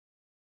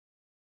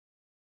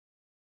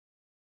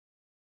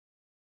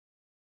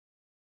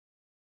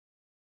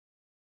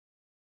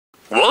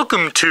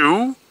Welcome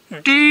to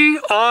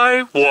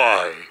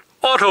D.I.Y.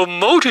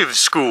 Automotive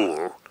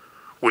School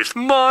with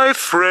my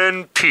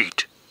friend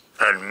Pete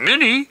and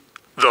Minnie,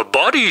 the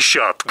body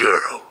shop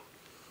girl.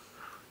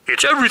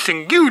 It's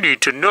everything you need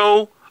to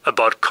know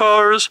about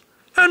cars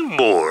and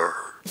more.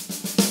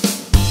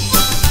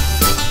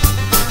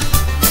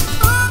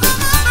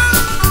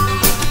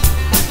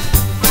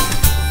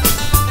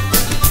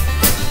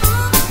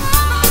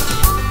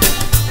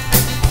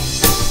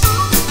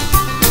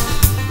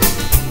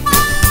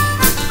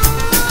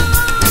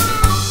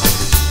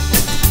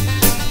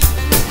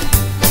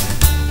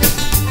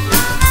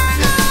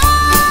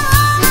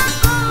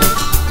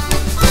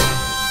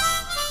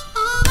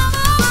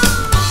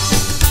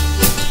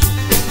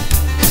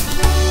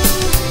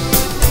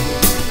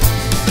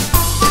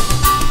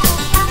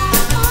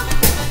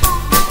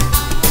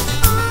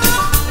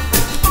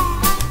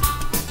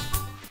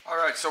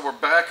 So we're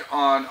back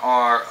on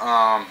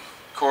our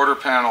quarter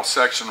panel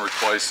section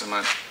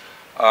replacement.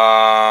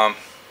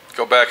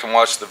 Go back and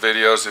watch the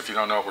videos if you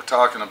don't know what we're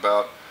talking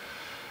about.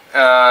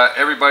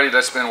 Everybody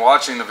that's been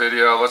watching the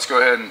video, let's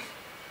go ahead and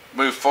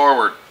move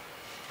forward.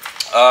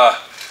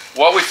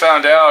 What we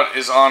found out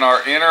is on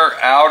our inner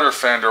outer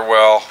fender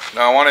well.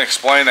 Now I want to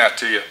explain that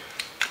to you.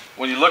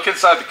 When you look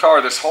inside the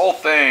car, this whole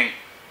thing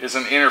is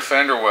an inner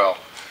fender well.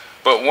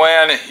 But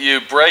when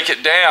you break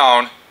it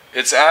down,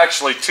 it's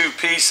actually two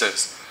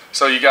pieces.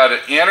 So you got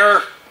an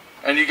inner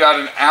and you got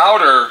an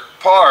outer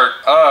part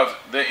of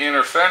the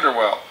inner fender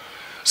well.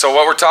 So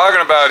what we're talking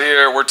about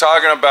here, we're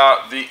talking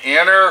about the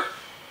inner,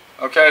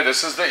 okay,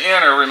 this is the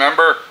inner,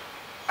 remember,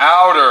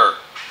 outer.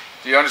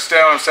 Do you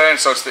understand what I'm saying?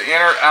 So it's the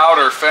inner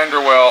outer fender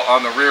well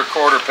on the rear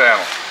quarter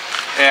panel.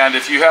 And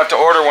if you have to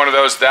order one of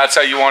those, that's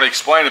how you want to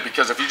explain it,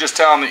 because if you just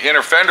tell them the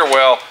inner fender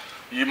well,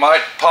 you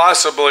might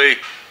possibly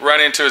run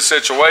into a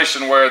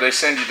situation where they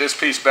send you this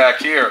piece back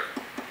here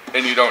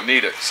and you don't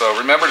need it. So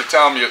remember to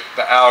tell them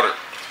the outer.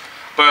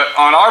 But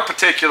on our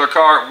particular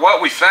car,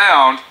 what we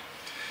found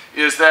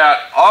is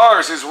that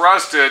ours is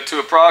rusted to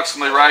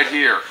approximately right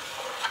here.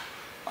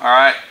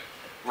 Alright,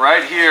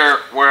 right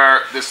here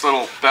where this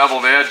little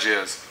beveled edge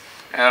is.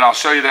 And I'll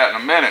show you that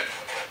in a minute.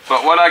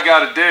 But what I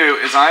got to do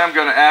is I am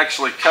going to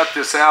actually cut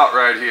this out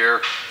right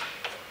here.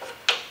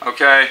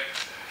 Okay,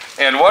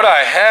 and what I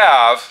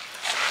have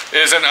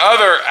is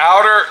another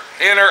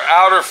inner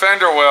outer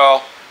fender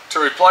well to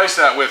replace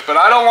that with, but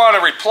I don't want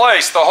to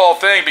replace the whole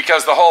thing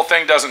because the whole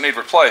thing doesn't need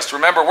replaced.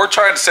 Remember, we're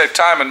trying to save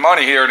time and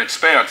money here and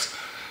expense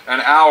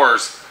and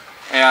hours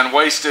and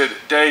wasted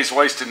days,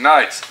 wasted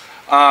nights.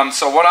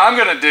 So what I'm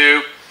going to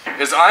do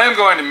is I am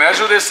going to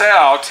measure this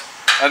out,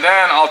 and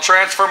then I'll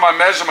transfer my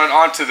measurement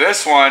onto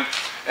this one.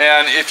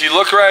 And if you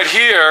look right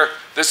here,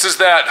 this is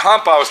that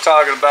hump I was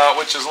talking about,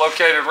 which is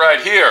located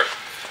right here.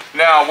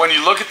 Now when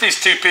you look at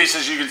these two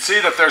pieces, you can see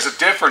that there's a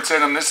difference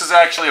in them. This is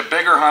actually a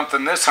bigger hump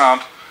than this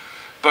hump.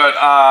 But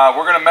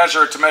we're going to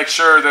measure it to make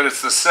sure that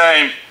it's the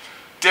same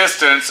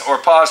distance, or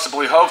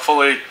possibly,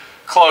 hopefully,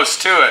 close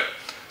to it.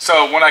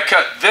 So when I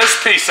cut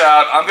this piece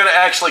out, I'm going to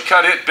actually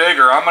cut it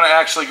bigger. I'm going to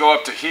actually go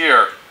up to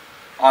here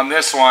on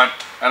this one,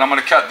 and I'm going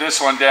to cut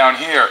this one down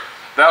here.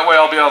 That way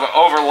I'll be able to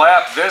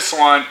overlap this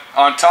one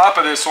on top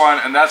of this one,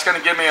 and that's going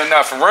to give me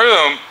enough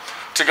room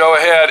to go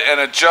ahead and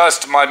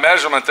adjust my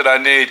measurement that I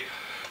need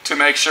to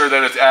make sure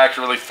that it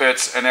accurately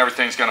fits and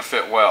everything's going to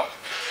fit well.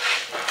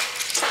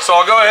 So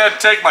I'll go ahead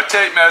and take my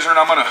tape measure, and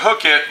I'm going to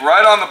hook it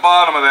right on the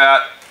bottom of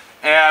that,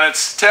 and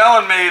it's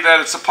telling me that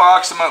it's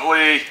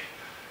approximately,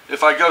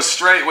 if I go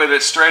straight with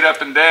it, straight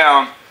up and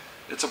down,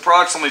 it's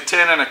approximately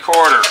 10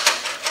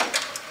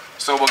 1/4.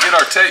 So we'll get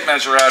our tape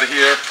measure out of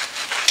here,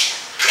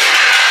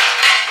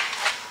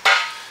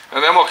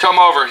 and then we'll come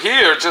over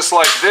here just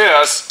like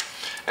this,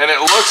 and it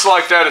looks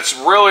like that it's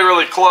really,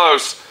 really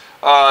close.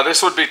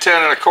 This would be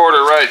 10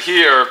 1/4 right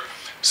here,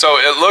 so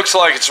it looks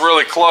like it's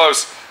really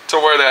close to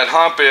where that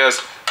hump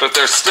is, but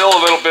there's still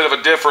a little bit of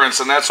a difference,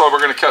 and that's why we're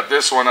going to cut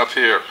this one up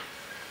here.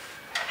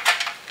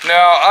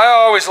 Now I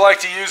always like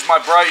to use my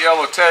bright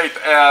yellow tape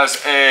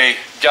as a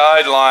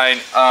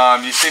guideline.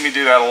 You see me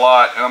do that a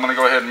lot, and I'm going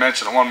to go ahead and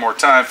mention it one more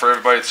time for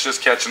everybody that's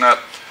just catching up.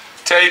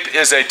 Tape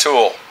is a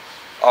tool.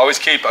 Always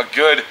keep a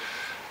good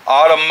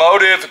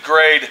automotive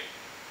grade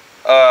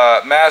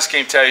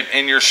masking tape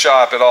in your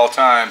shop at all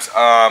times.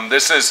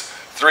 This is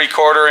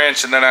 3/4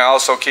 inch, and then I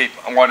also keep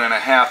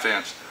 1.5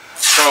 inch.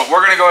 So we're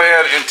going to go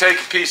ahead and take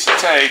a piece of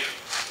tape,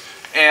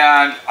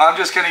 and I'm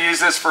just going to use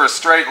this for a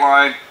straight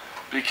line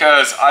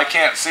because I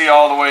can't see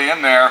all the way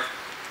in there,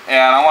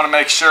 and I want to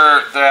make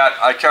sure that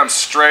I come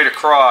straight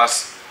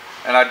across,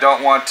 and I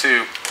don't want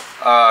to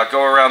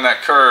go around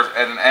that curve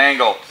at an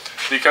angle,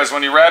 because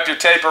when you wrap your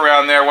tape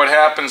around there, what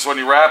happens when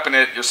you're wrapping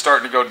it, you're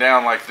starting to go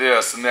down like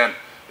this, and then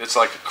it's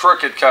like a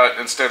crooked cut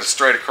instead of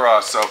straight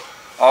across. So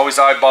always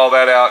eyeball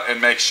that out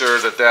and make sure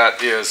that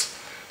that is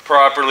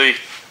properly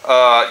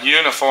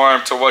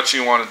uniform to what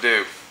you want to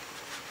do.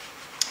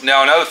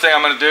 Now another thing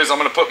I'm going to do is I'm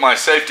going to put my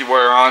safety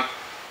wear on.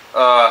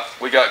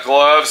 We got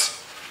gloves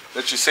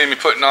that you see me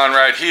putting on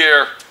right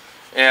here,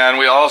 and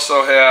we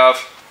also have,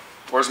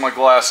 where's my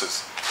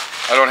glasses?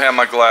 I don't have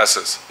my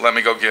glasses. Let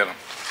me go get them.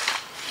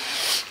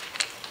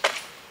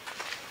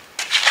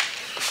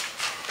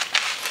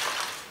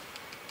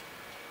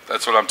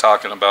 That's what I'm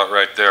talking about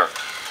right there.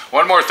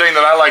 One more thing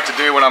that I like to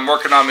do when I'm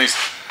working on these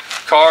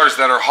cars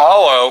that are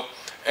hollow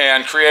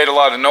and create a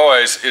lot of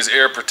noise is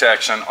ear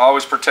protection.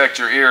 Always protect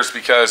your ears,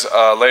 because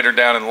later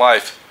down in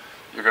life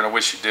you're going to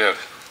wish you did.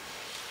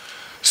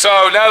 So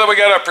now that we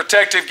got our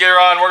protective gear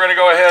on, we're going to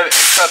go ahead and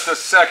cut this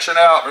section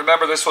out.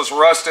 Remember, this was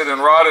rusted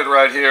and rotted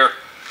right here,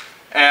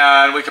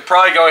 and we could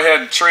probably go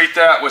ahead and treat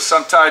that with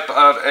some type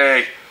of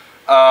a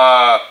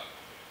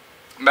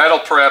metal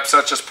prep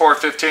such as Port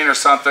 15 or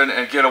something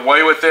and get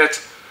away with it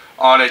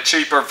on a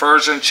cheaper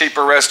version,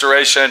 cheaper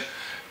restoration.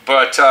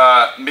 But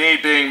me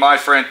being my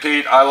friend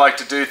Pete, I like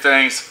to do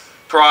things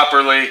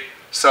properly,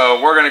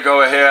 so we're going to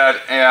go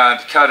ahead and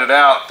cut it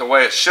out the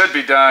way it should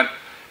be done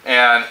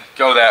and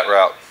go that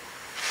route.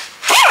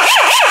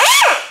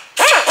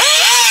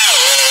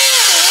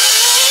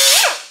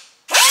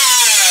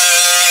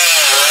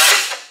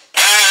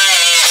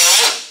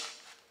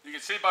 You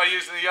can see by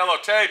using the yellow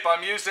tape,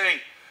 I'm using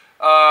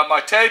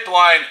my tape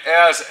line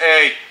as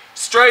a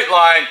straight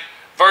line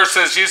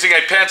versus using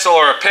a pencil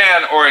or a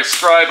pen or a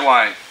scribe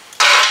line.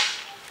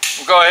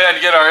 We'll go ahead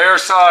and get our air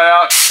saw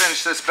out and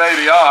finish this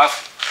baby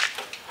off.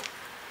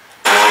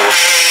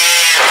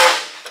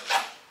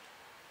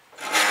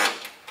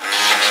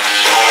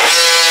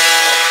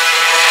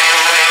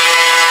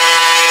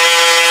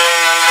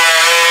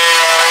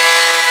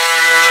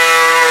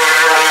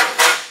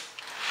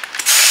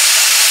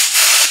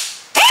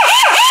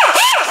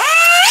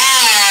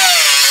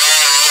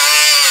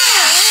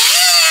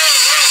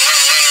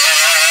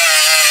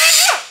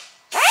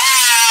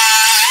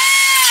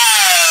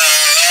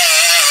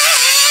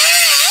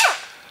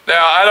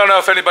 Now, I don't know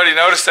if anybody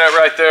noticed that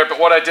right there, but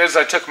what I did is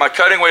I took my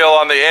cutting wheel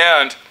on the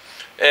end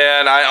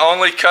and I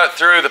only cut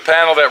through the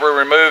panel that we're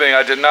removing.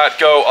 I did not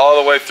go all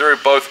the way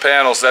through both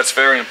panels. That's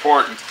very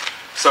important.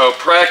 So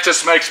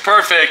practice makes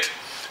perfect,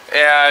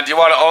 and you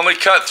want to only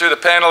cut through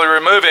the panel you're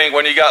removing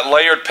when you got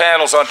layered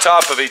panels on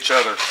top of each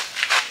other.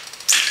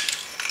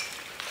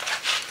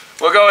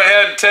 We'll go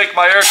ahead and take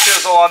my air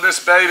chisel on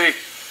this baby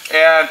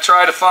and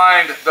try to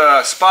find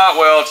the spot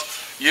welds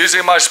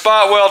using my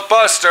spot weld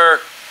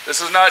buster. This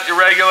is not your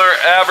regular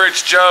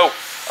average Joe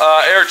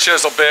air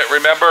chisel bit,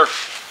 remember?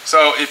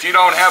 So if you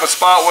don't have a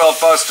spot weld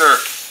buster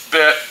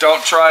bit,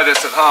 don't try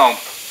this at home.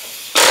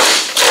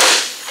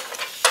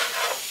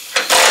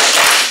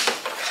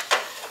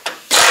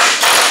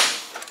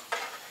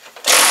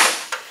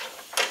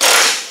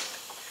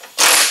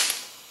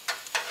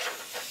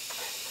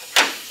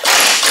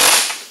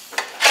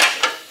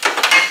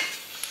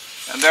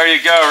 And there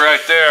you go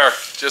right there,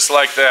 just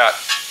like that.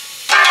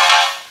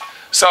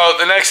 So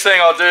the next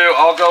thing I'll do,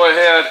 I'll go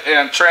ahead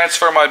and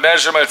transfer my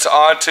measurements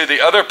onto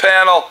the other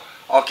panel.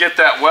 I'll get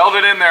that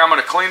welded in there. I'm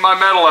going to clean my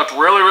metal up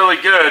really, really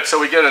good so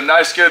we get a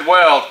nice good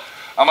weld.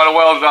 I'm going to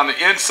weld it on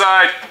the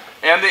inside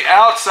and the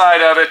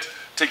outside of it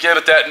to give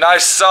it that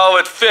nice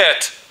solid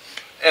fit.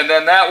 And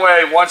then that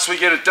way, once we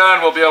get it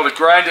done, we'll be able to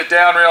grind it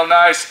down real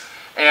nice,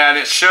 and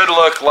it should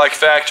look like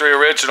factory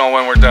original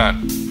when we're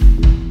done.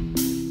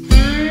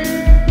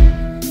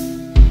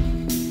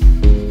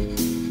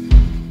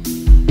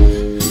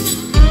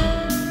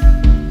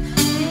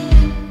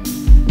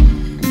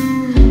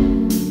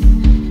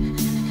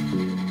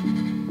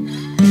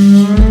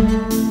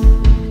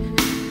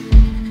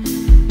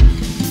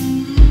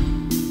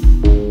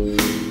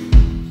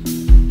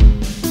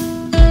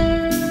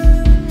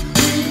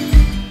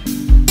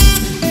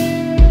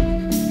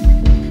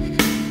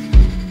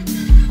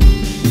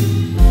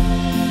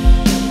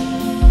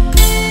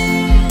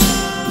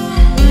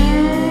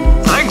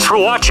 For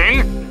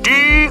watching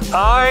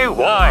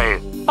D.I.Y.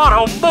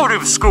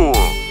 Automotive School.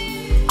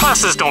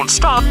 Classes don't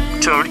stop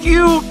till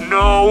you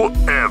know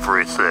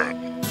everything.